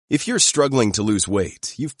If you're struggling to lose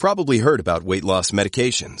weight, you've probably heard about weight loss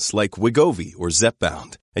medications like Wegovy or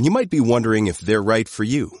Zepbound, and you might be wondering if they're right for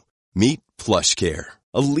you. Meet PlushCare,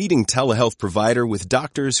 a leading telehealth provider with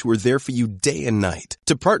doctors who are there for you day and night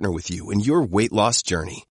to partner with you in your weight loss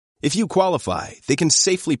journey. If you qualify, they can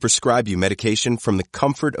safely prescribe you medication from the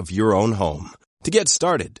comfort of your own home. To get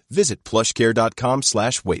started, visit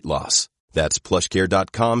plushcare.com/weight loss. That's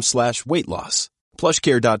plushcare.com/weight loss.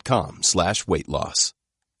 plushcare.com/weight loss.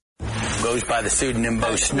 Goes by the pseudonym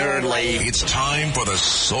Bo Snerdley. It's time for the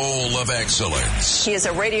Soul of Excellence. He is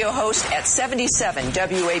a radio host at 77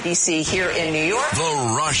 WABC here in New York.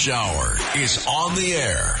 The Rush Hour is on the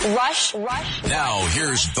air. Rush. Now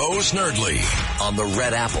here's Bo Snerdley On the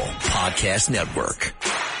Red Apple Podcast Network.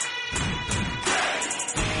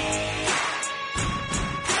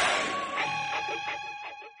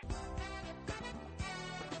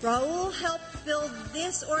 Raul helped build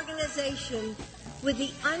this organization with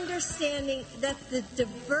the understanding that the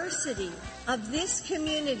diversity of this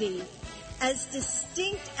community, as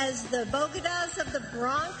distinct as the Bogotas of the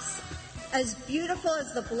Bronx, as beautiful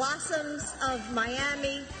as the blossoms of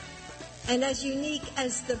Miami, and as unique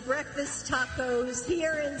as the breakfast tacos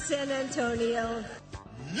here in San Antonio.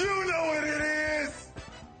 You know what it is!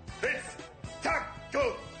 It's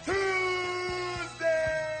Taco Tuesday!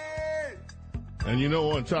 And you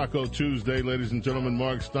know, on Taco Tuesday, ladies and gentlemen,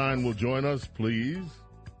 Mark Stein will join us. Please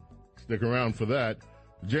stick around for that.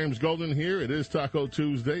 James Golden here. It is Taco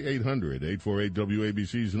Tuesday.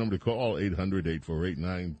 800-848-WABC is the number to call.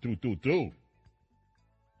 800-848-9222.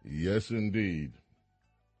 Yes, indeed.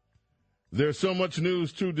 There's so much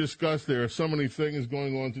news to discuss. There are so many things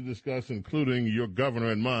going on to discuss, including your governor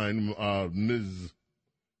and mine,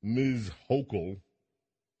 Ms. Hochul,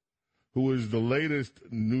 who is the latest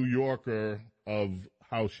New Yorker of,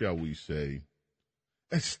 how shall we say,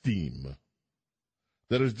 esteem,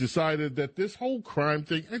 that has decided that this whole crime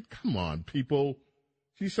thing, and come on, people,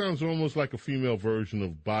 she sounds almost like a female version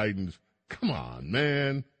of Biden's, come on,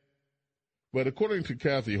 man. But according to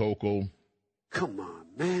Kathy Hochul, Come on,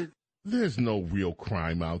 man. there's no real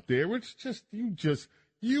crime out there. It's just, you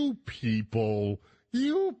people,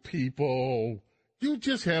 you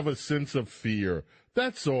just have a sense of fear.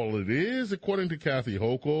 That's all it is, according to Kathy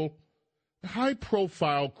Hochul.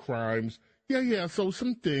 High-profile crimes, so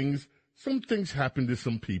some things happen to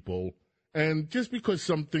some people, and just because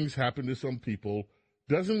some things happen to some people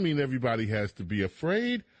doesn't mean everybody has to be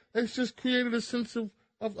afraid. It's just created a sense of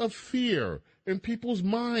fear in people's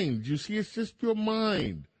minds. You see, it's just your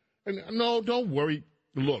mind. And no, don't worry.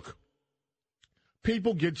 Look,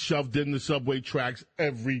 people get shoved in the subway tracks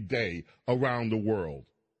every day around the world.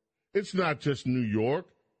 It's not just New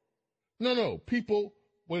York. No, people,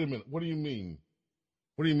 wait a minute, what do you mean?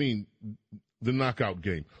 What do you mean, the knockout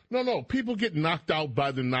game? No, people get knocked out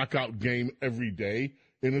by the knockout game every day,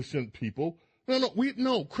 innocent people.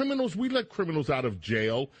 Criminals, we let criminals out of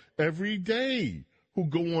jail every day who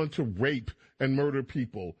go on to rape and murder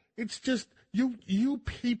people. It's just, you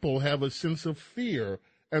people have a sense of fear,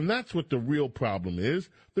 and that's what the real problem is.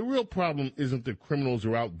 The real problem isn't that criminals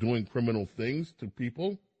are out doing criminal things to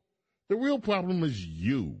people. The real problem is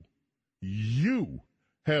you. You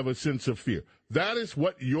have a sense of fear. That is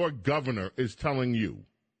what your governor is telling you.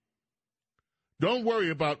 Don't worry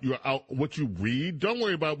about what you read. Don't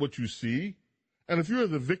worry about what you see. And if you're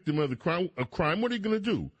the victim of the crime, what are you going to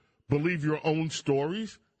do? Believe your own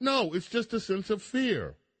stories? No, it's just a sense of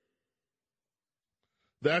fear.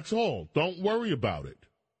 That's all. Don't worry about it.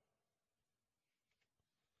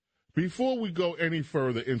 Before we go any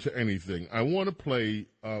further into anything, I want to play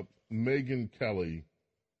Megyn Kelly,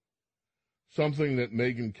 something that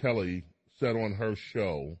Megyn Kelly said on her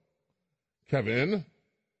show. Kevin,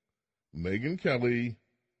 Megyn Kelly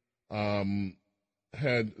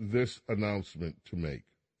had this announcement to make.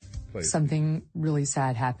 Something really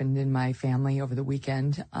sad happened in my family over the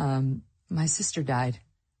weekend. My sister died.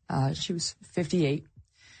 She was 58.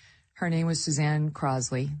 Her name was Suzanne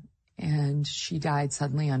Crosley, and she died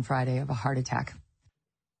suddenly on Friday of a heart attack.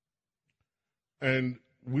 And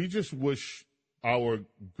we just wish our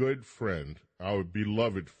good friend, our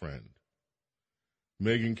beloved friend,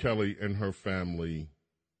 Megyn Kelly and her family,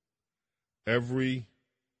 every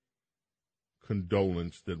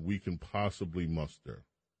condolence that we can possibly muster.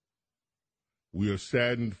 We are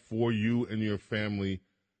saddened for you and your family,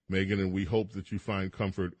 Megyn, and we hope that you find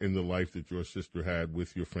comfort in the life that your sister had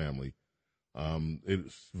with your family.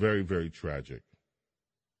 It's very, very tragic.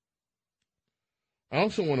 I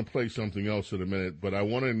also want to play something else in a minute, but I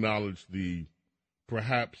want to acknowledge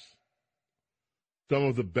perhaps some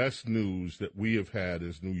of the best news that we have had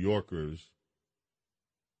as New Yorkers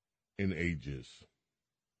in ages.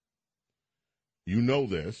 You know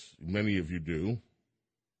this, many of you do,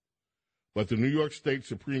 but the New York State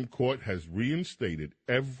Supreme Court has reinstated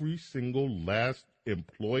every single last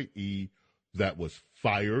employee that was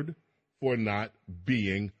fired for not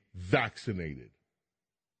being vaccinated.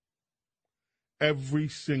 Every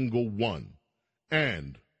single one.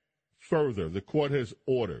 And further, the court has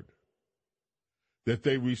ordered that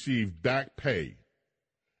they receive back pay.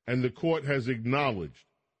 And the court has acknowledged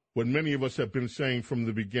what many of us have been saying from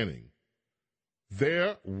the beginning.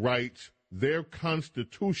 Their rights, their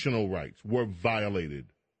constitutional rights were violated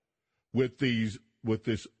with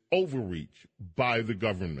this overreach by the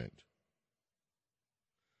government.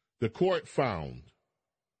 The court found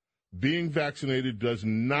being vaccinated does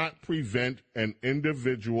not prevent an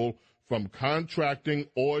individual from contracting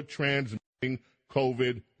or transmitting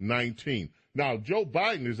COVID-19. Now, Joe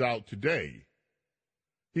Biden is out today.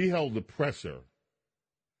 He held a presser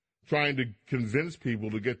trying to convince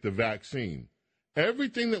people to get the vaccine.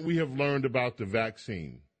 Everything that we have learned about the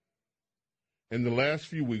vaccine in the last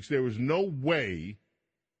few weeks, there is no way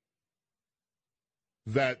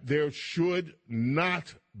that there should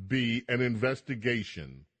not be an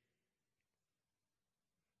investigation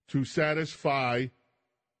to satisfy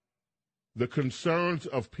the concerns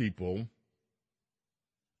of people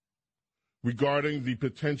regarding the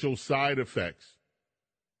potential side effects,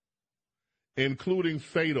 including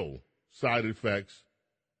fatal side effects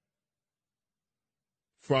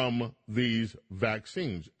from these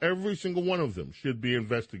vaccines. Every single one of them should be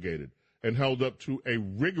investigated and held up to a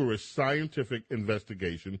rigorous scientific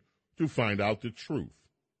investigation to find out the truth.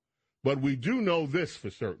 But we do know this for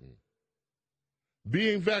certain.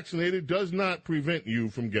 Being vaccinated does not prevent you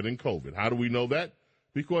from getting COVID. How do we know that?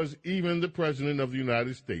 Because even the President of the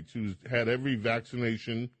United States, who's had every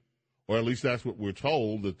vaccination, or at least that's what we're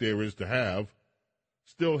told that there is to have,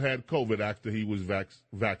 still had COVID after he was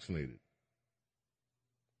vaccinated.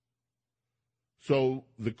 So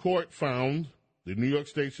the court found, the New York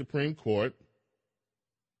State Supreme Court,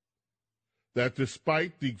 that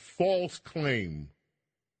despite the false claim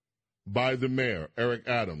by the mayor, Eric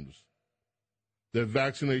Adams, that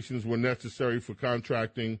vaccinations were necessary for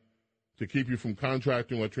contracting, to keep you from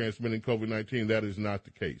contracting or transmitting COVID-19, that is not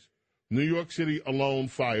the case. New York City alone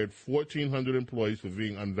fired 1,400 employees for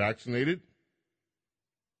being unvaccinated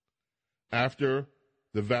after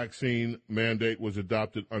the vaccine mandate was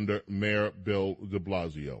adopted under Mayor Bill de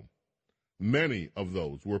Blasio. Many of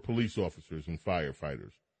those were police officers and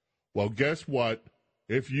firefighters. Well, guess what?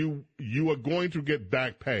 If you are going to get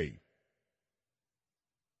back pay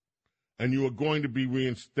and you are going to be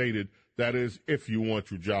reinstated, that is, if you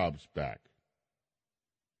want your jobs back.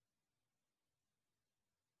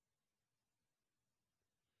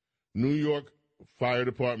 New York Fire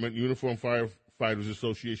Department Uniform Firefighters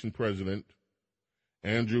Association President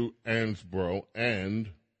Andrew Ansbro and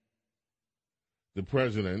the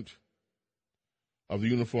president of the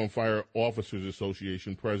Uniform Fire Officers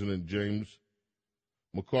Association, President James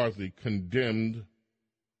McCarthy, condemned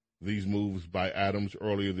these moves by Adams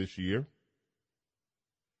earlier this year.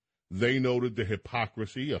 They noted the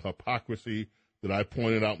hypocrisy, a hypocrisy that I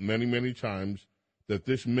pointed out many, many times, that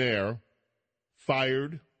this mayor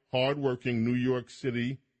fired hardworking New York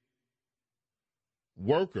City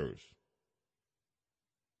workers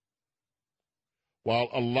while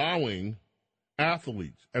allowing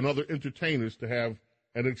athletes and other entertainers to have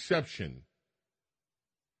an exception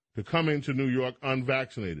to come into New York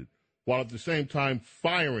unvaccinated, while at the same time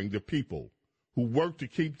firing the people who work to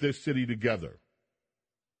keep this city together.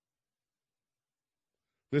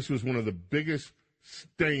 This was one of the biggest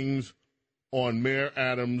stings on Mayor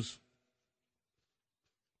Adams'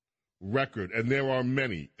 record, and there are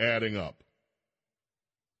many adding up.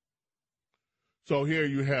 So here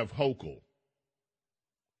you have Hochul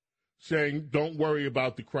saying, don't worry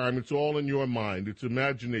about the crime. It's all in your mind. It's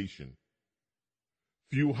imagination.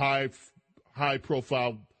 Few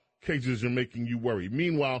high-profile cases are making you worry.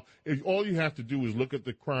 Meanwhile, all you have to do is look at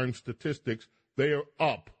the crime statistics. They are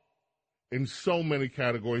up in so many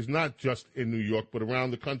categories, not just in New York, but around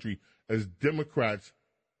the country, as Democrats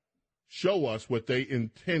show us what they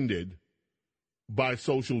intended by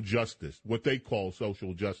social justice, what they call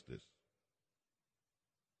social justice.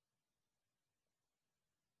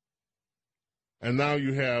 And now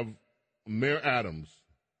you have Mayor Adams,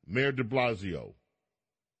 Mayor de Blasio,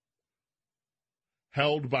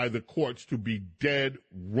 held by the courts to be dead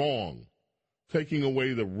wrong, taking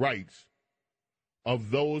away the rights of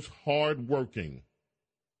those hardworking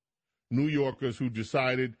New Yorkers who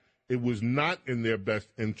decided it was not in their best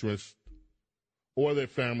interest or their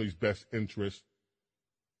family's best interest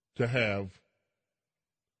to have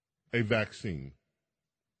a vaccine.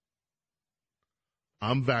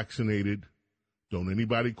 I'm vaccinated. Don't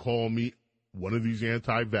anybody call me one of these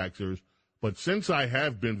anti-vaxxers. But since I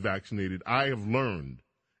have been vaccinated, I have learned,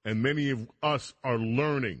 and many of us are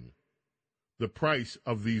learning, the price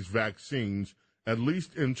of these vaccines, at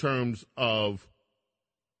least in terms of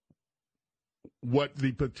what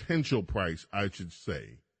the potential price, I should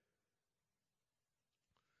say,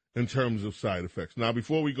 in terms of side effects. Now,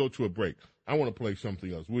 before we go to a break, I want to play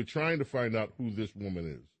something else. We're trying to find out who this woman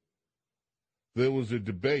is. There was a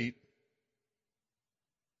debate,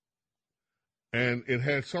 and it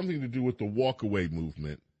had something to do with the walkaway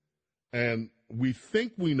movement. And we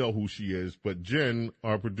think we know who she is, but Jen,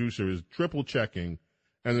 our producer, is triple checking,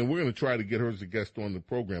 and then we're going to try to get her as a guest on the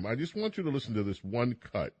program. I just want you to listen to this one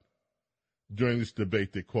cut during this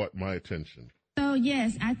debate that caught my attention. So,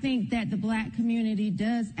 yes, I think that the black community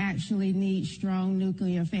does actually need strong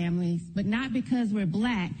nuclear families, but not because we're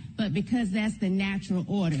black, but because that's the natural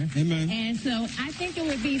order. Amen. And so I think it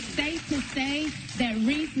would be safe to say that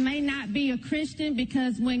Reese may not be a Christian,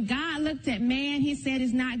 because when God looked at man, he said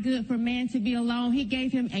it's not good for man to be alone. He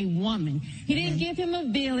gave him a woman. He didn't give him a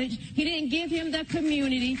village. He didn't give him the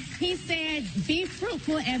community. He said, be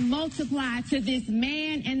fruitful and multiply to this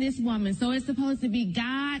man and this woman. So it's supposed to be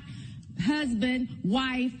God, husband,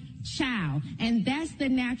 wife, child. And that's the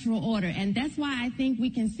natural order. And that's why I think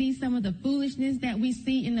we can see some of the foolishness that we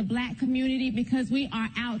see in the black community, because we are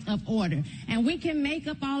out of order. And we can make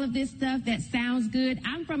up all of this stuff that sounds good.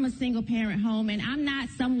 I'm from a single parent home, and I'm not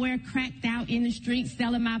somewhere cracked out in the streets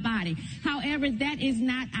selling my body. However, that is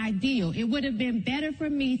not ideal. It would have been better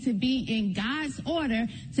for me to be in God's order,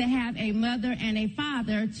 to have a mother and a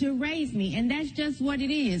father to raise me. And that's just what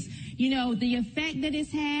it is. You know, the effect that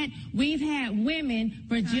it's had, we've had women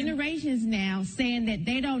for generations now saying that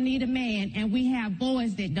they don't need a man, and we have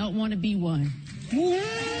boys that don't want to be one. And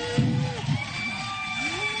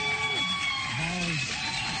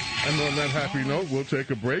on that happy note, we'll take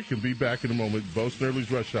a break and be back in a moment. Bo Snerdley's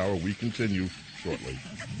Rush Hour. We continue shortly.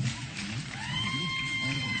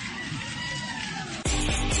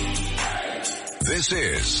 This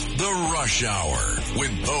is The Rush Hour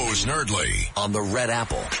with Bo Snerdley On the Red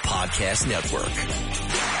Apple Podcast Network.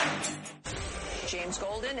 James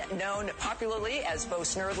Golden, known popularly as Bo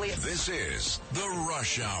Snerdley. This is The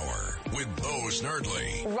Rush Hour with Bo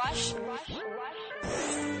Snerdley. Rush.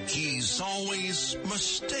 He's always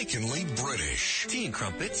mistakenly British. Tea and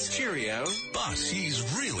crumpets. Cheerio. But he's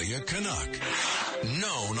really a Canuck.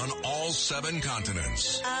 Known on all 7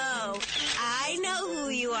 continents. Oh, I know who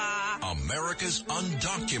you are. America's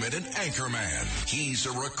undocumented anchorman. He's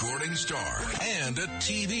a recording star and a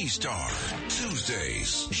TV star.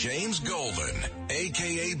 Tuesdays, James Golden,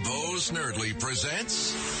 a.k.a. Bo Snerdley,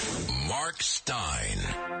 presents Mark Stein.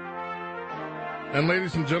 And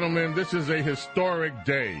ladies and gentlemen, this is a historic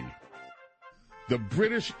day. The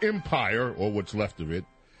British Empire, or what's left of it,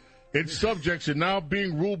 its subjects are now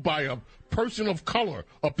being ruled by a person of color,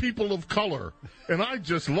 a people of color. And I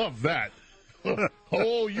just love that.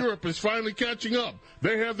 Whole Europe is finally catching up.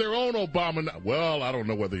 They have their own Obama. Well, I don't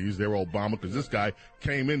know whether he's their Obama, because this guy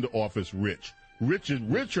came into office rich.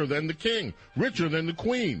 Richer than the king, richer than the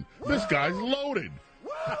queen. This guy's loaded.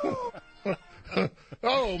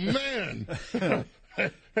 Oh, man.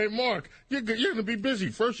 Hey, Mark, you're going to be busy.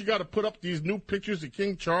 First, you got to put up these new pictures of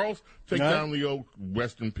King Charles. Take down the old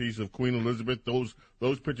rest in peace of Queen Elizabeth.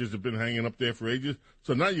 Those pictures have been hanging up there for ages.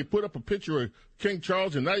 So now you put up a picture of King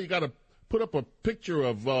Charles, and now you got to put up a picture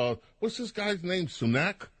of, what's this guy's name,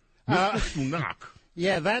 Sunak? Mr. Sunak.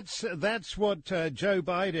 Yeah, that's what Joe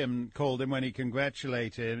Biden called him when he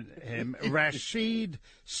congratulated him. Rashid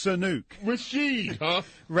Sunak. Rashid, huh?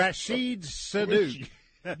 Rashid Sunak.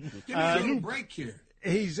 Give me a little break here.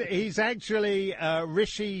 He's actually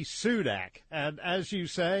Rishi Sunak, and as you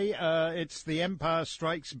say, it's the Empire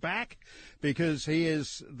Strikes Back, because he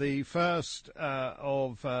is the first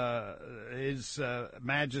of His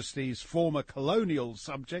Majesty's former colonial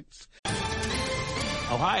subjects.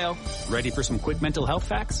 Ohio, ready for some quick mental health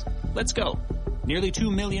facts? Let's go. Nearly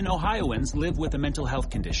 2 million Ohioans live with a mental health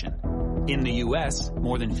condition. In the U.S.,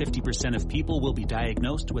 more than 50% of people will be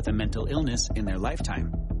diagnosed with a mental illness in their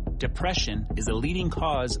lifetime. Depression is a leading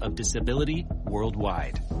cause of disability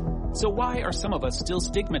worldwide. So why are some of us still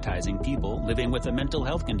stigmatizing people living with a mental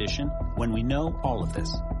health condition when we know all of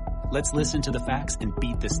this? Let's listen to the facts and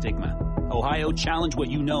beat the stigma. Ohio, challenge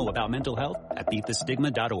what you know about mental health at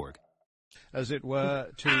beatthestigma.org. As it were,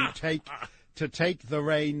 to take the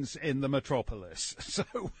reins in the metropolis. So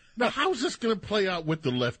now, how's this going to play out with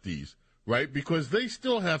the lefties, right? Because they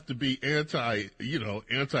still have to be anti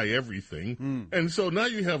everything, and so now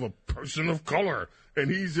you have a person of color,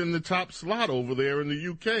 and he's in the top slot over there in the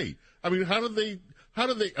UK. I mean, how do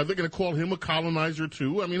Are they going to call him a colonizer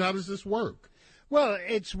too? I mean, how does this work? Well,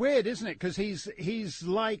 it's weird, isn't it? Because he's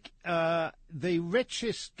like the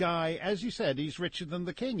richest guy. As you said, he's richer than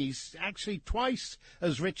the king. He's actually twice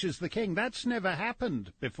as rich as the king. That's never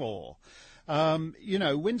happened before.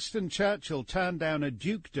 Winston Churchill turned down a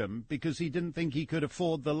dukedom because he didn't think he could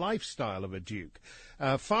afford the lifestyle of a duke.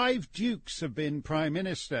 5 dukes have been prime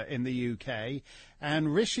minister in the UK,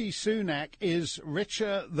 and Rishi Sunak is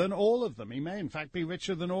richer than all of them. He may, in fact, be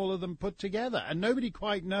richer than all of them put together. And nobody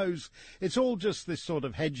quite knows. It's all just this sort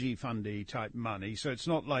of hedgy fundy type money. So it's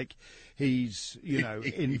not like he's,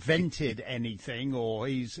 invented anything, or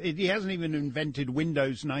he hasn't even invented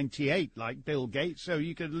Windows 98 like Bill Gates. So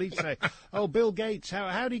you could at least say, oh, Bill Gates,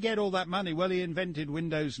 how did he get all that money? Well, he invented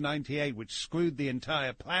Windows 98, which screwed the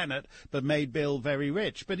entire planet, but made Bill very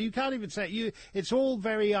rich. But you can't even say, it's all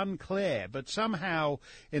very unclear. But somehow,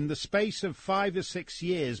 in the space of 5 or 6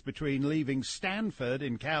 years between leaving Stanford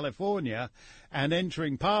in California and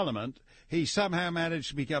entering Parliament, he somehow managed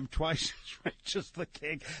to become twice as rich as the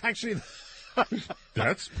king. Actually,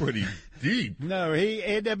 that's pretty deep. No,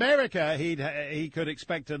 in America, he could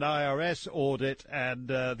expect an IRS audit and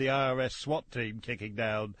the IRS SWAT team kicking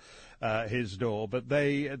down his door, but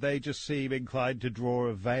they just seem inclined to draw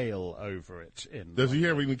a veil over it. Does he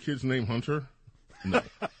have any kids named Hunter? No.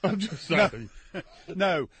 I'm just sorry.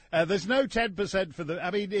 No, there's no 10% for the...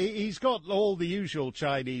 I mean, he's got all the usual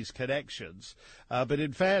Chinese connections, but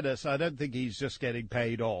in fairness, I don't think he's just getting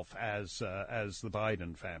paid off as the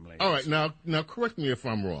Biden family. All right, now correct me if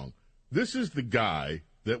I'm wrong. This is the guy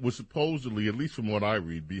that was supposedly, at least from what I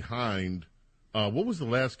read, behind... what was the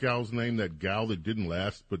last gal's name? That gal that didn't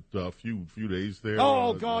last but a few days there.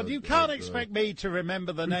 Oh, God, you can't expect me to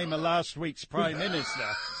remember the name of last week's Prime Minister.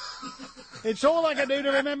 It's all I can do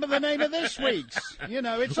to remember the name of this week's.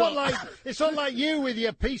 It's not like you with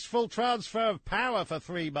your peaceful transfer of power for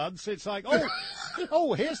 3 months. It's like,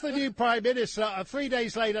 here's the new Prime Minister. 3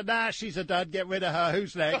 days later, she's a dud. Get rid of her.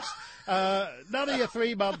 Who's next? None of your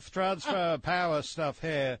 3-month transfer of power stuff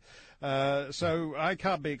here. So I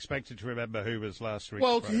can't be expected to remember who was last week's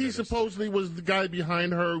Prime Minister. Supposedly was the guy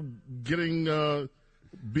behind her getting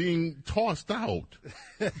being tossed out.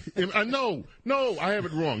 No, I have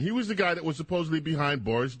it wrong. He was the guy that was supposedly behind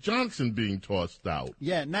Boris Johnson being tossed out.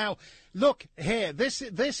 Yeah, now, look, here, this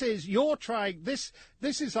is, you're trying, this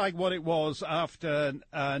is like what it was after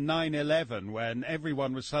 9/11, when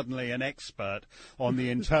everyone was suddenly an expert on the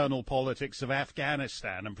internal politics of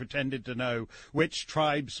Afghanistan and pretended to know which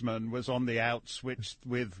tribesman was on the outs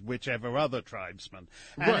with whichever other tribesman.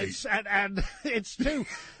 And right. It's too...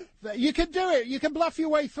 You can do it. You can bluff your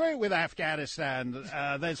way through it with Afghanistan.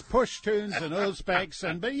 There's Pashtuns and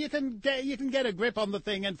Uzbeks, but you can get a grip on the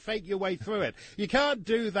thing and fake your way through it. You can't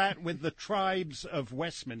do that with the tribes of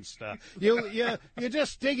Westminster. You're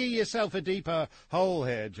just digging yourself a deeper hole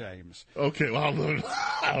here, James. Okay, well,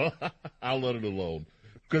 I'll let it alone,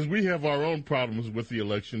 because we have our own problems with the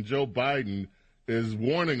election. Joe Biden is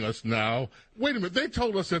warning us now. Wait a minute, they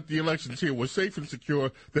told us that the elections here were safe and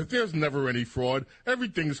secure, that there's never any fraud,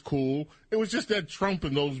 everything's cool. It was just that Trump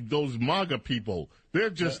and those MAGA people, they're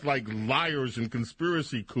just like liars and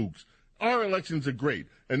conspiracy kooks. Our elections are great.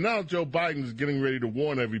 And now Joe Biden is getting ready to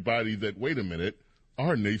warn everybody that, wait a minute,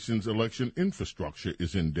 our nation's election infrastructure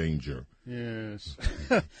is in danger. Yes.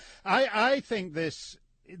 I think this...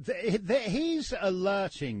 He's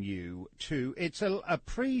alerting you to, it's a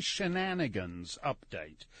pre-shenanigans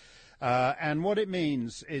update. And what it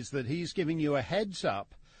means is that he's giving you a heads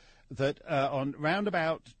up that on round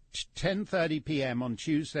about 10:30 p.m. on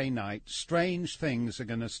Tuesday night, strange things are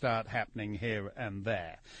going to start happening here and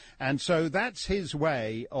there. And so that's his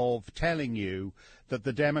way of telling you that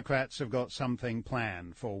the Democrats have got something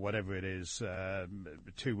planned for whatever it is,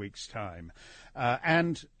 2 weeks' time.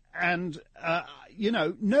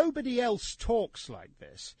 Nobody else talks like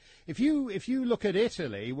this. If you look at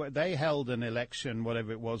Italy, where they held an election,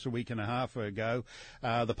 whatever it was, a week and a half ago,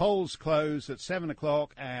 the polls closed at 7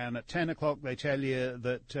 o'clock, and at 10 o'clock they tell you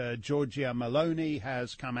that Giorgia Meloni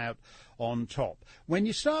has come out on top. When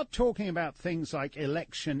you start talking about things like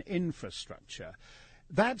election infrastructure,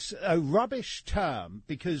 that's a rubbish term,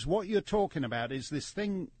 because what you're talking about is this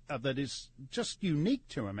thing that is just unique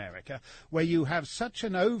to America, where you have such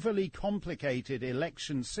an overly complicated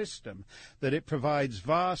election system that it provides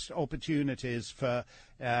vast opportunities for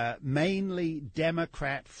mainly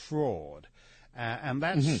Democrat fraud. And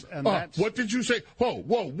that's... What did you say?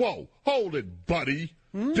 Whoa. Hold it, buddy.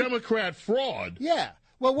 Democrat fraud? Yeah.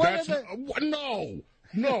 Well,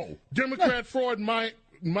 No. Democrat fraud,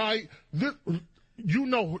 You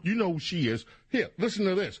know who she is. Here, listen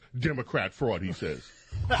to this. Democrat fraud, he says.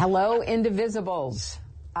 Hello, Indivisibles.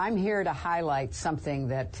 I'm here to highlight something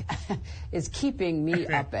that is keeping me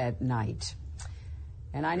up at night.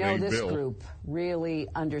 And I know this group really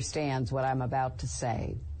understands what I'm about to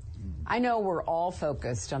say. I know we're all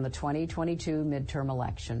focused on the 2022 midterm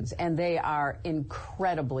elections, and they are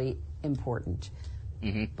incredibly important.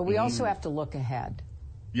 But we also have to look ahead.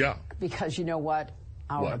 Yeah. Because you know what?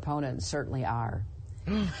 Our opponents certainly are.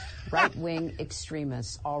 Right-wing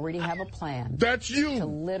extremists already have a plan. That's you. To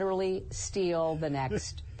literally steal the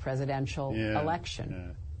next presidential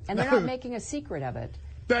election. And they're not making a secret of it.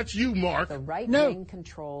 That's you, Mark. The right-wing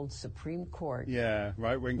controlled Supreme Court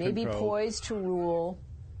right-wing may be poised to rule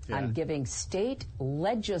on giving state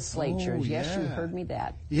legislatures, yes, you heard me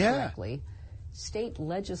that correctly, state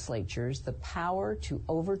legislatures the power to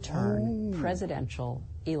overturn presidential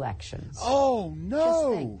elections. Oh, no! Just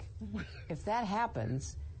think, if that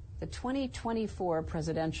happens, the 2024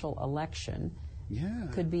 presidential election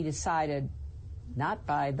could be decided not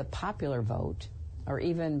by the popular vote or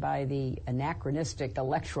even by the anachronistic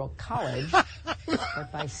Electoral College,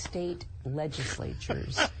 but by state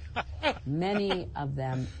legislatures. Many of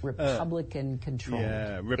them Republican-controlled.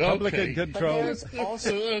 Yeah, Republican-controlled. But there's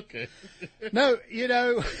also... No, you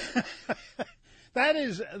know...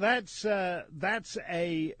 That's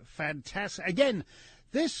a fantastic. Again,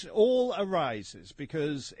 this all arises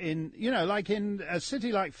because like in a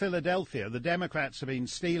city like Philadelphia, the Democrats have been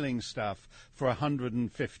stealing stuff for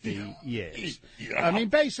 150 years. I mean,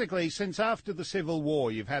 basically, since after the Civil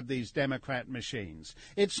War, you've had these Democrat machines.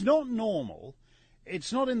 It's not normal.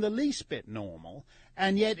 It's not in the least bit normal.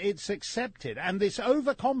 And yet it's accepted. And this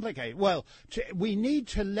overcomplicate. Well, we need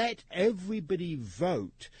to let everybody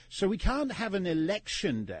vote. So we can't have an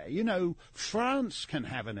election day. You know, France can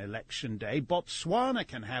have an election day. Botswana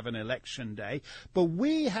can have an election day. But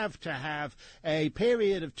we have to have a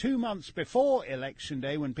period of 2 months before election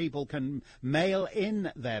day when people can mail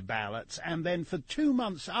in their ballots. And then for 2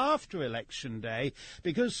 months after election day,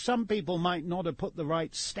 because some people might not have put the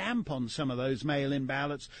right stamp on some of those mail-in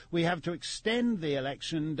ballots, we have to extend the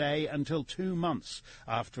election day until 2 months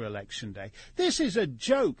after election day. This is a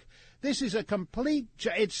joke. This is a complete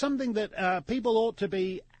it's something that people ought to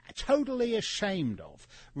be totally ashamed of,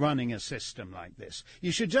 running a system like this.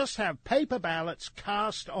 You should just have paper ballots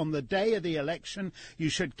cast on the day of the election. You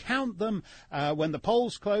should count them when the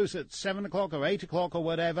polls close at 7 o'clock or 8 o'clock or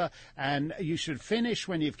whatever, and you should finish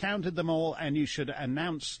when you've counted them all, and you should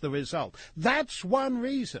announce the result. That's one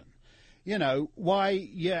reason. You know, why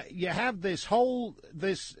you have this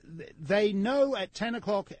they know at 10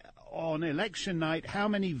 o'clock on election night how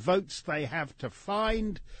many votes they have to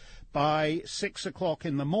find by 6 o'clock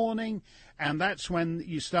in the morning, and that's when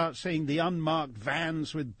you start seeing the unmarked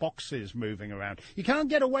vans with boxes moving around. You can't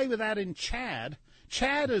get away with that in Chad.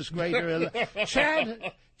 Chad has greater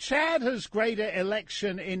Chad has greater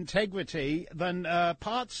election integrity than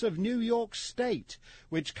parts of New York State,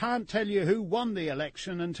 which can't tell you who won the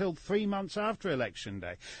election until 3 months after Election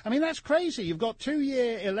Day. I mean, that's crazy. You've got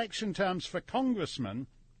 2-year election terms for congressmen,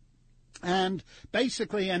 and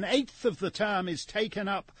basically an eighth of the term is taken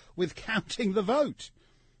up with counting the vote.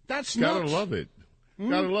 That's Gotta love it.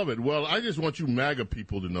 Gotta love it. Well, I just want you MAGA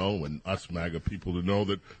people to know, and us MAGA people to know,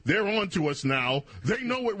 that they're on to us now. They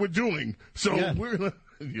know what we're doing. So we're...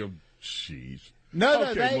 Jeez.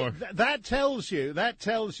 No, that tells you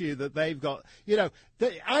that they've got,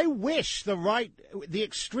 I wish the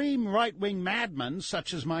extreme right-wing madmen,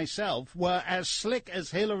 such as myself, were as slick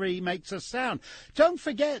as Hillary makes us sound. Don't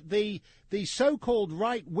forget the so-called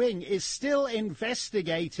right wing is still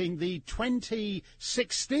investigating the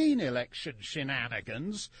 2016 election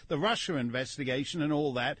shenanigans, the Russia investigation and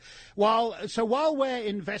all that. While we're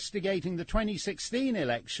investigating the 2016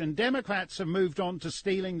 election, Democrats have moved on to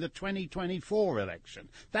stealing the 2024 election.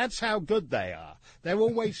 That's how good they are. They're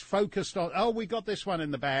always focused on, we got this one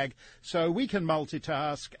in the bag, so we can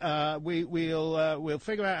multitask. We'll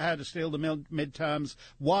figure out how to steal the midterms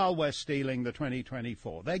while we're stealing the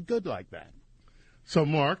 2024. They're good like that. So,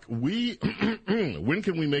 Mark, when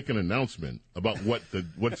can we make an announcement about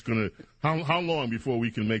how long before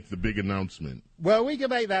we can make the big announcement? Well, we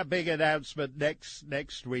can make that big announcement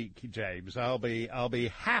next week, James. I'll be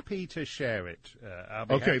happy to share it.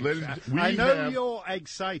 Okay, I know you're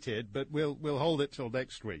excited, but we'll hold it till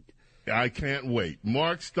next week. I can't wait.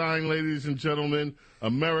 Mark Steyn, ladies and gentlemen,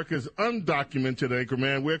 America's undocumented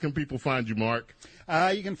anchorman. Where can people find you, Mark?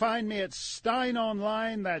 You can find me at Steyn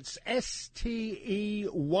Online. That's Stey,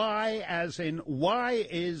 as in why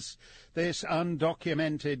is this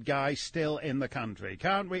undocumented guy still in the country?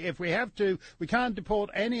 Can't we? If we have to, we can't deport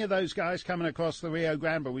any of those guys coming across the Rio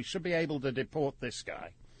Grande, but we should be able to deport this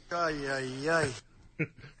guy. Ay, ay, ay.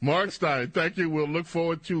 Mark Stein, thank you. We'll look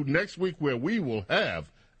forward to next week where we will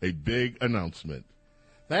have a big announcement.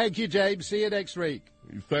 Thank you, James. See you next week.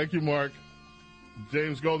 Thank you, Mark.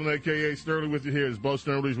 James Golden, a.k.a. Snerdly, with you here. It's Bo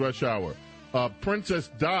Snerdly's Rush Hour. Princess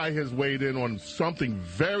Di has weighed in on something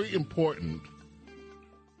very important,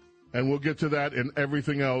 and we'll get to that and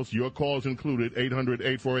everything else. Your calls included,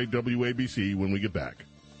 800-848-WABC, when we get back.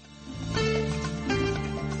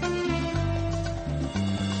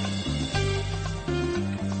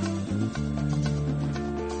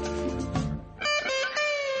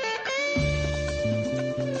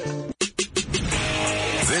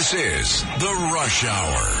 This is The Rush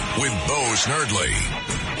Hour with Bo Snerdly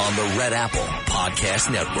on the Red Apple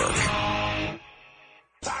Podcast Network.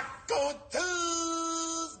 Taco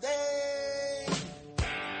Tuesday.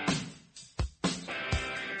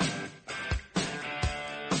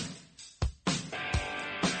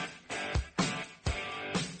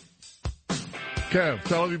 Kev,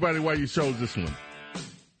 tell everybody why you chose this one.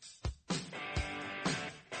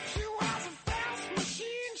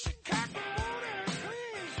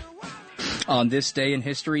 On this day in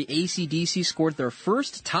history, AC/DC scored their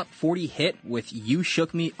first top 40 hit with You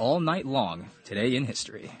Shook Me All Night Long. Today in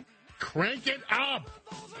history. Crank it up!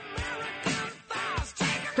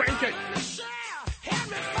 Crank it!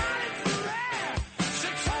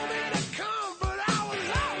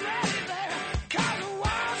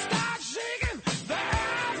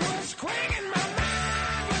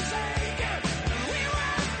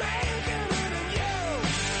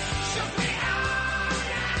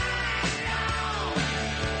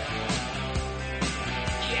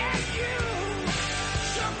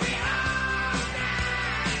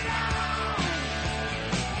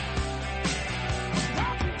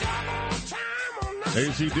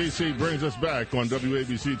 AC/DC brings us back on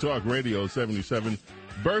WABC Talk Radio 77.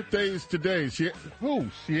 Birthdays today. Who?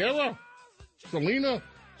 Sierra? Selena?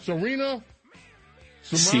 Serena?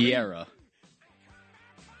 Sierra.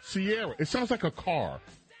 Sierra. It sounds like a car.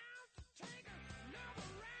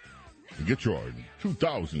 Get your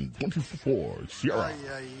 2024 Sierra.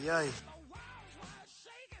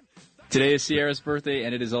 Today is Sierra's birthday,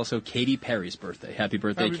 and it is also Katy Perry's birthday. Happy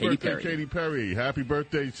birthday, Katy Perry. Katy Perry. Happy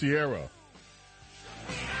birthday, Sierra.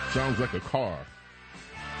 Sounds like a car.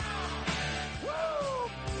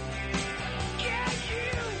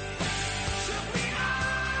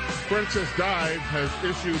 Princess Di has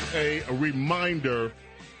issued a reminder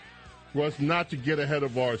for us not to get ahead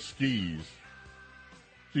of our skis.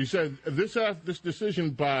 She said this decision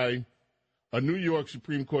by a New York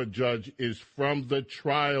Supreme Court judge is from the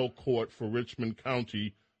trial court for Richmond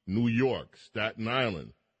County, New York, Staten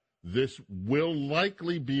Island. This will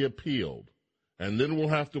likely be appealed, and then will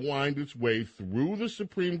have to wind its way through the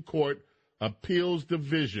Supreme Court Appeals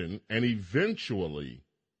Division and eventually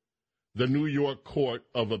the New York Court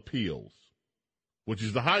of Appeals, which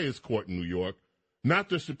is the highest court in New York, not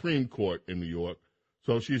the Supreme Court in New York.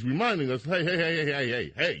 So she's reminding us,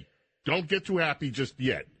 hey, don't get too happy just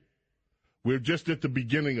yet. We're just at the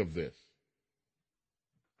beginning of this.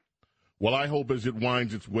 Well, I hope as it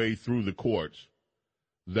winds its way through the courts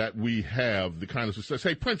that we have the kind of success.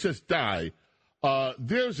 Hey, Princess Di,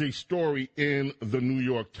 there's a story in the New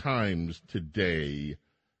York Times today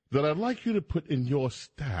that I'd like you to put in your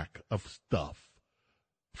stack of stuff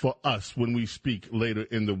for us when we speak later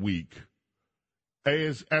in the week.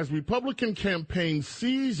 As Republican campaign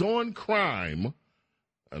seize on crime,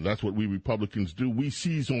 and that's what we Republicans do, we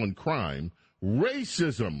seize on crime,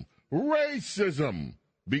 racism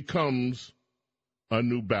becomes a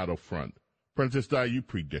new battlefront. Princess Di, you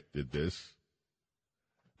predicted this.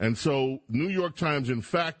 And so, New York Times, in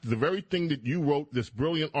fact, the very thing that you wrote this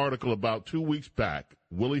brilliant article about 2 weeks back,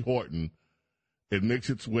 Willie Horton, it makes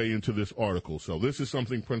its way into this article. So this is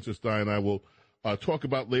something Princess Di and I will talk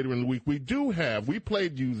about later in the week. We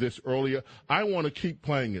played you this earlier. I want to keep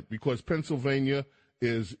playing it because Pennsylvania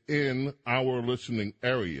is in our listening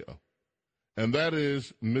area. And that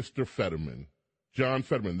is Mr. Fetterman, John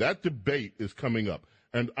Fetterman. That debate is coming up.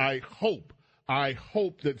 And I hope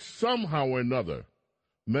that somehow or another,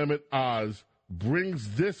 Mehmet Oz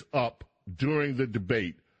brings this up during the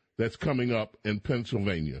debate that's coming up in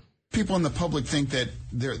Pennsylvania. People in the public think that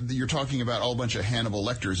you're talking about a whole bunch of Hannibal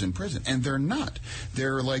Lecters in prison, and they're not.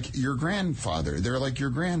 They're like your grandfather. They're like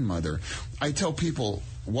your grandmother. I tell people,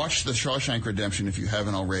 watch The Shawshank Redemption if you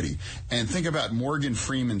haven't already, and think about Morgan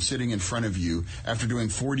Freeman sitting in front of you after doing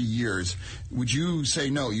 40 years. Would you say,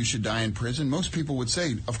 no, you should die in prison? Most people would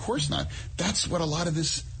say, of course not. That's what a lot of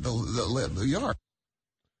we are.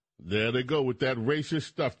 There they go with that racist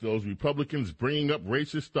stuff. Those Republicans bringing up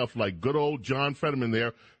racist stuff like good old John Fetterman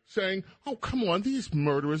there saying, oh, come on, these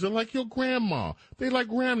murderers are like your grandma. They like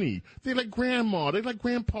Grammy. They like grandma. They like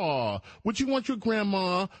grandpa. Would you want your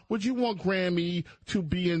grandma, would you want Grammy to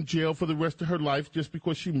be in jail for the rest of her life just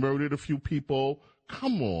because she murdered a few people?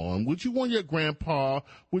 Come on. Would you want your grandpa,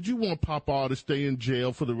 would you want Papa to stay in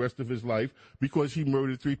jail for the rest of his life because he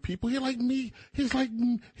murdered 3 people? He's like me. He's like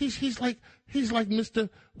Mr.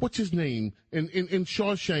 What's his name in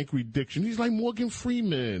Shawshank Redemption? He's like Morgan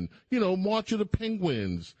Freeman, March of the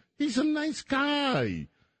Penguins. He's a nice guy.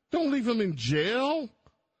 Don't leave him in jail.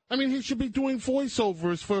 I mean, he should be doing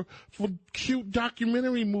voiceovers for cute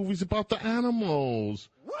documentary movies about the animals.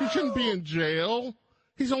 He shouldn't be in jail.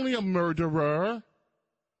 He's only a murderer.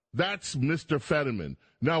 That's Mr. Fetterman.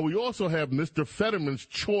 Now, we also have Mr. Fetterman's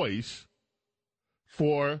choice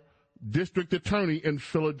for district attorney in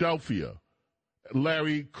Philadelphia,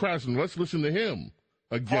 Larry Krasner. Let's listen to him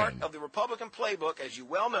again. Part of the Republican playbook, as you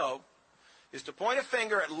well know, is to point a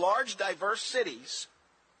finger at large, diverse cities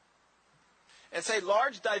and say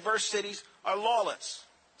large, diverse cities are lawless.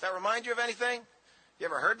 Does that remind you of anything? You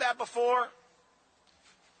ever heard that before?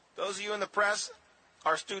 Those of you in the press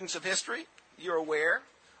are students of history. You're aware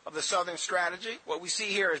of the Southern strategy. What we see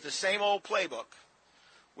here is the same old playbook,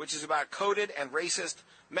 which is about coded and racist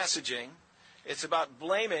messaging. It's about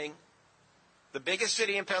blaming the biggest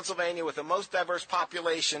city in Pennsylvania with the most diverse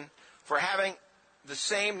population for having the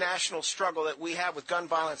same national struggle that we have with gun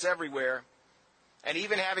violence everywhere, and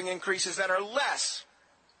even having increases that are less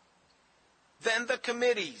than the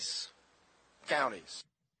committee's counties.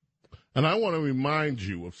 And I want to remind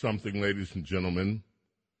you of something, ladies and gentlemen.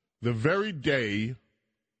 The very day,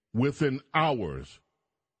 within hours,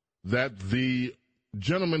 that the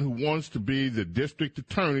gentleman who wants to be the district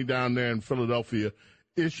attorney down there in Philadelphia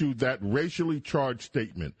issued that racially charged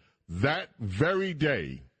statement, that very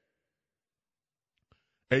day,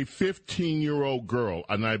 a 15-year-old girl,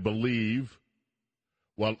 and I believe,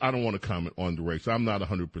 well, I don't want to comment on the race. I'm not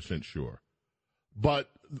 100% sure. But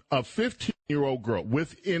a 15-year-old girl,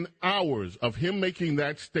 within hours of him making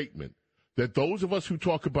that statement, that those of us who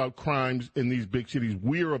talk about crimes in these big cities,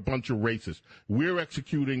 we're a bunch of racists. We're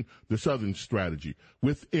executing the Southern strategy.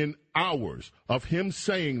 Within hours of him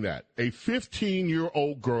saying that, a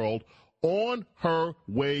 15-year-old girl on her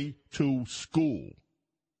way to school,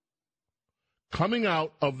 coming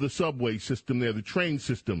out of the subway system there, the train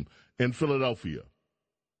system in Philadelphia,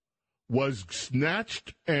 was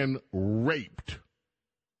snatched and raped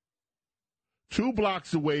a few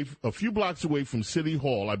blocks away from City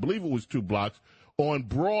Hall. I believe it was 2 blocks, on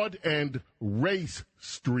Broad and Race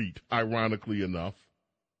Street, ironically enough.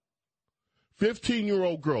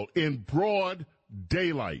 15-year-old girl in broad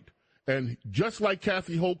daylight. And just like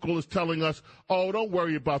Kathy Hochul is telling us, oh, don't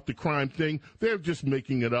worry about the crime thing. They're just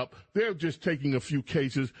making it up. They're just taking a few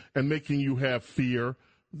cases and making you have fear.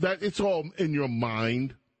 That it's all in your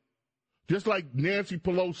mind. Just like Nancy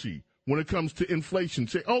Pelosi, when it comes to inflation,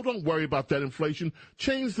 say, oh, don't worry about that inflation.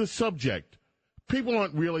 Change the subject. People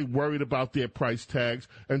aren't really worried about their price tags.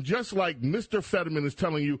 And just like Mr. Fetterman is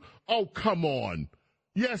telling you, oh, come on.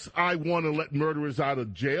 Yes, I want to let murderers out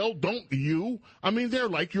of jail. Don't you? I mean, they're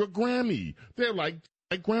like your Grammy. They're like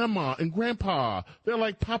Grandma and Grandpa. They're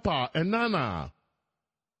like Papa and Nana.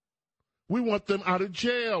 We want them out of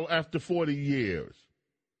jail after 40 years.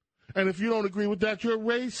 And if you don't agree with that, you're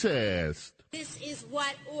racist. This is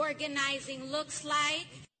what organizing looks like.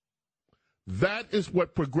 That is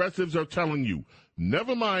what progressives are telling you.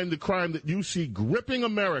 Never mind the crime that you see gripping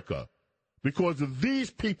America because of these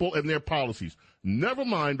people and their policies. Never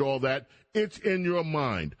mind all that. It's in your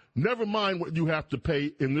mind. Never mind what you have to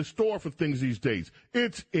pay in the store for things these days.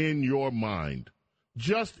 It's in your mind.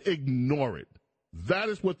 Just ignore it. That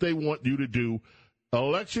is what they want you to do.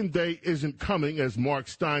 Election day isn't coming, as Mark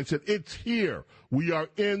Stein said. It's here. We are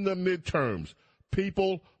in the midterms.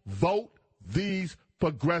 People, vote these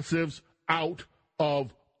progressives out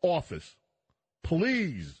of office.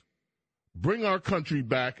 Please bring our country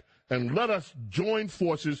back and let us join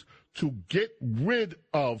forces to get rid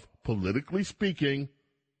of, politically speaking,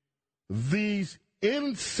 these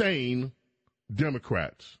insane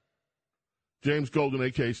Democrats. James Golden,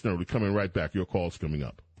 a.k.a. Snerdley, coming right back. Your call's coming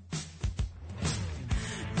up.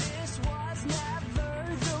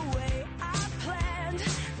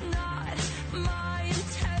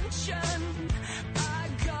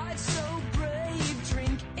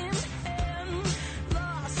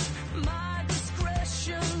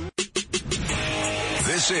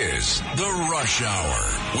 This is The Rush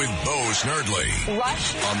Hour with Bo Snerdley.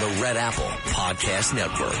 Rush on the Red Apple Podcast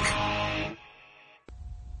Network.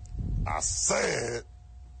 I said,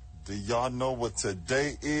 Do y'all know what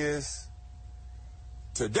today is?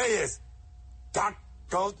 Today is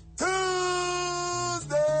Taco Tuesday!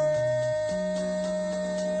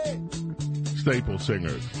 Staple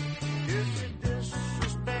Singers.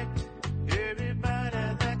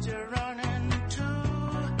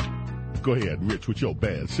 Go ahead, Rich, with your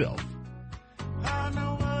bad self.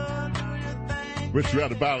 Rich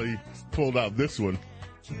Radabali pulled out this one.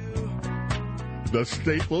 The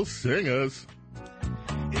Staple Singers.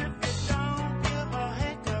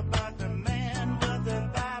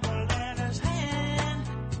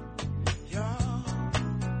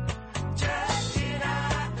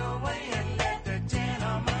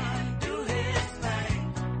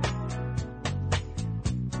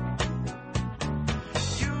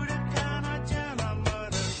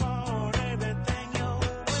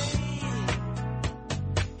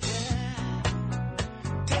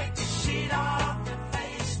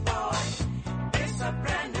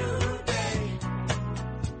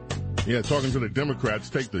 Yeah, talking to the Democrats,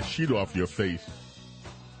 take the sheet off your face.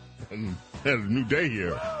 And had a new day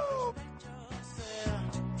here. I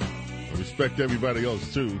respect everybody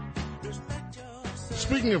else, too.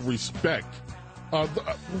 Speaking of respect,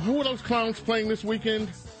 who are those clowns playing this weekend?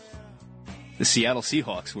 The Seattle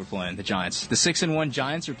Seahawks were playing the Giants. The 6-1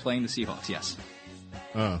 Giants are playing the Seahawks, yes.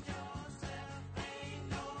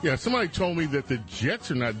 Yeah, somebody told me that the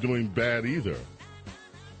Jets are not doing bad either.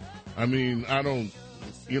 I mean,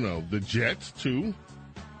 the Jets, too.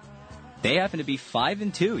 They happen to be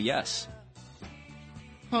 5-2, yes.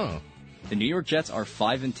 Huh. The New York Jets are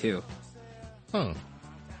 5-2. Huh.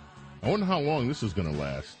 I wonder how long this is going to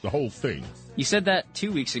last, the whole thing. You said that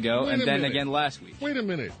 2 weeks ago, and then again last week. Wait a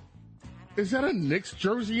minute. Is that a Knicks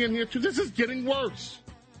jersey in here, too? This is getting worse.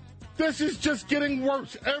 This is just getting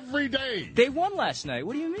worse every day. They won last night.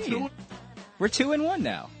 What do you mean? We're 2-1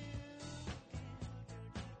 now.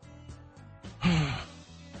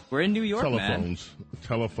 We're in New York, Telephones. Let's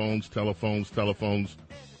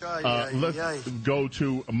go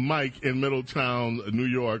to Mike in Middletown, New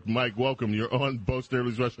York. Mike, welcome. You're on Bo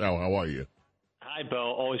Snerdly's Rush Hour. How are you? Hi, Bo.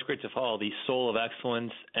 Always great to follow the soul of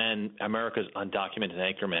excellence and America's undocumented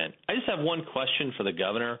anchorman. I just have one question for the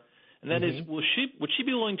governor, and that is, would she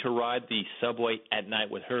be willing to ride the subway at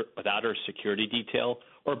night without her security detail?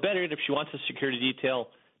 Or better, if she wants a security detail,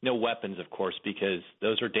 no weapons, of course, because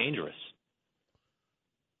those are dangerous.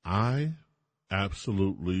 I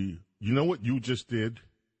absolutely, you know what you just did?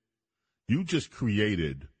 You just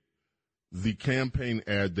created the campaign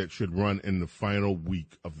ad that should run in the final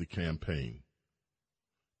week of the campaign.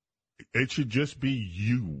 It should just be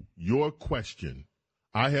you, your question.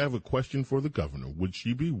 I have a question for the governor. Would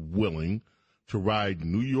she be willing to ride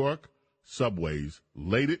New York subways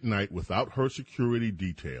late at night without her security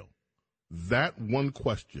detail? That one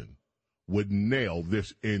question would nail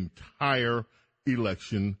this entire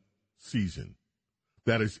election season.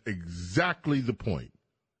 That is exactly the point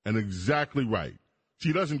and exactly right.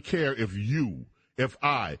 She doesn't care if you, if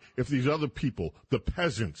these other people, the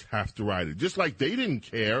peasants, have to ride it. Just like they didn't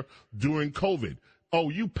care during COVID. Oh,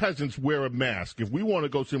 you peasants wear a mask. If we want to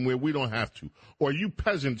go somewhere, we don't have to. Or you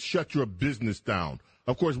peasants shut your business down.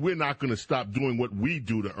 Of course, we're not going to stop doing what we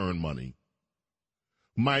do to earn money.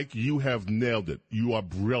 Mike, you have nailed it. You are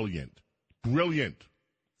brilliant. Brilliant.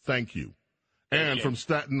 Thank you. Ann from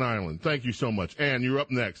Staten Island. Thank you so much. Ann, you're up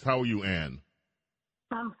next. How are you, Ann?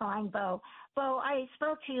 I'm fine, Bo. Bo, I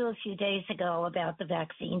spoke to you a few days ago about the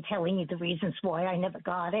vaccine, telling you the reasons why I never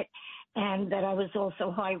got it and that I was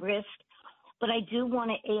also high risk. But I do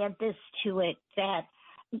want to add this to it, that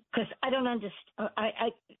because I don't understand,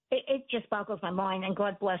 it just boggles my mind, and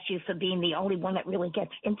God bless you for being the only one that really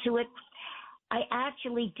gets into it. I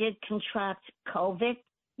actually did contract COVID,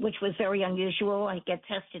 which was very unusual. I get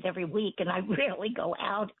tested every week, and I rarely go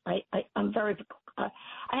out. I'm very, I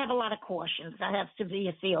have a lot of cautions. I have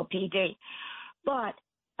severe COPD. But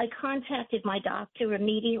I contacted my doctor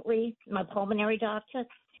immediately, my pulmonary doctor.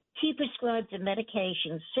 He prescribed the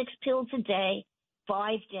medication, 6 pills a day,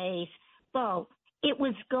 5 days. Bo, it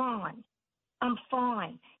was gone. I'm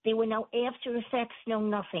fine. There were no after effects, no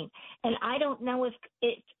nothing. And I don't know if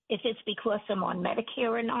it's because I'm on Medicare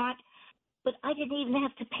or not, but I didn't even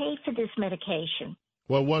have to pay for this medication.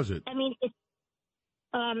 What was it? I mean,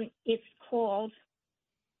 it's called,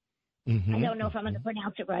 I don't know if I'm going to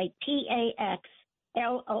pronounce it right,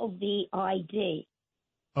 Paxlovid.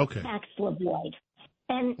 Okay. Paxlovid.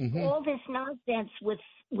 And all this nonsense with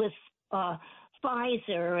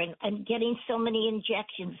Pfizer and getting so many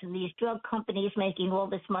injections and these drug companies making all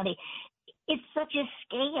this money, it's such a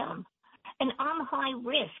scam. And I'm high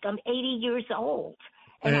risk. I'm 80 years old.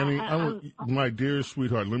 And Annie, my dear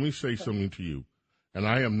sweetheart, let me say something to you. and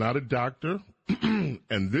I am not a doctor,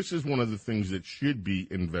 and this is one of the things that should be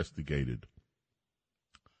investigated.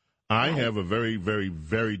 I have a very, very,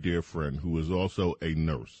 very dear friend who is also a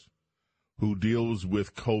nurse who deals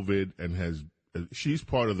with COVID and she's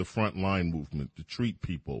part of the frontline movement to treat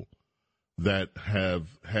people that have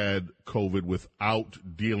had COVID without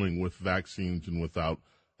dealing with vaccines and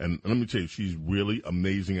let me tell you, she's really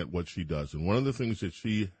amazing at what she does. And one of the things that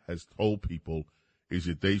she has told people is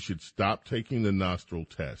that they should stop taking the nostril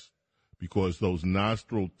test because those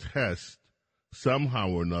nostril tests somehow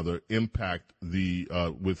or another impact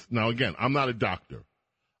now again, I'm not a doctor.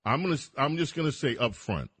 I'm just gonna say up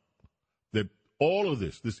front that all of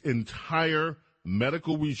this entire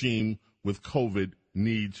medical regime with COVID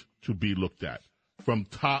needs to be looked at from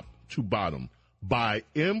top to bottom by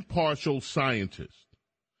impartial scientists,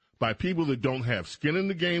 by people that don't have skin in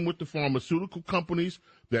the game with the pharmaceutical companies,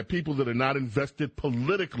 that people that are not invested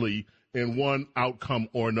politically in one outcome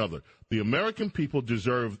or another. The American people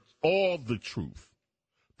deserve all the truth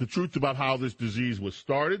about how this disease was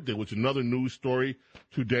started. There was another news story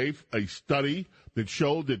today, a study that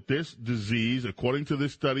showed that this disease, according to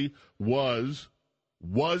this study, was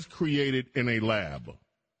created in a lab.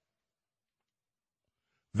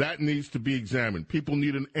 That needs to be examined. People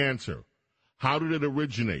need an answer. How did it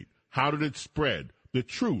originate? How did it spread? The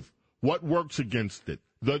truth. What works against it?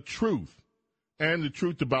 The truth. And the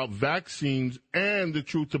truth about vaccines and the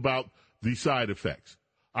truth about the side effects.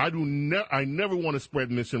 I never want to spread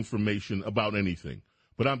misinformation about anything.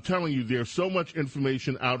 But I'm telling you, there's so much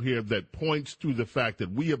information out here that points to the fact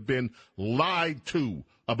that we have been lied to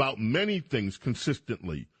about many things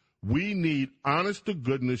consistently. We need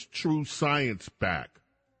honest-to-goodness, true science back.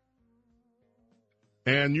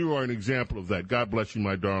 And you are an example of that. God bless you,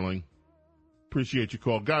 my darling. Appreciate your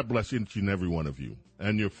call. God bless each and every one of you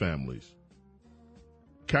and your families.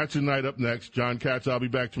 Cats at Night up next. John Katz, I'll be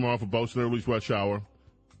back tomorrow for Bo Snerdly's Rush Hour.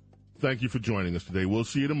 Thank you for joining us today. We'll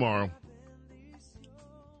see you tomorrow.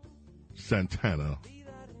 Santana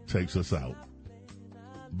takes us out.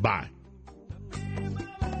 Bye. You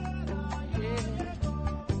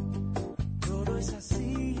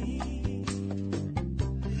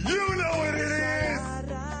know what it is.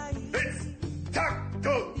 It's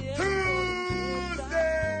Taco Tuesday.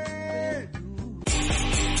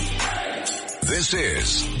 This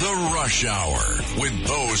is The Rush Hour with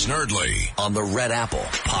Bo Snerdly on the Red Apple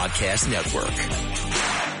Podcast Network.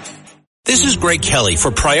 This is Greg Kelly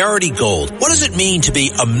for Priority Gold. What does it mean to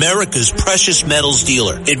be America's precious metals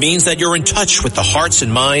dealer? It means that you're in touch with the hearts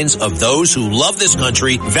and minds of those who love this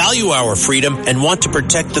country, value our freedom, and want to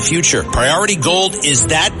protect the future. Priority Gold is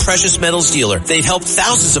that precious metals dealer. They've helped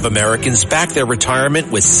thousands of Americans back their retirement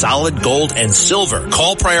with solid gold and silver.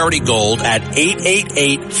 Call Priority Gold at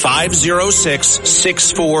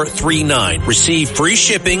 888-506-6439. Receive free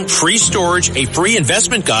shipping, free storage, a free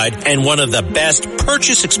investment guide, and one of the best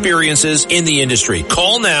purchase experiences in the industry.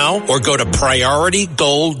 Call now or go to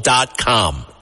PriorityGold.com.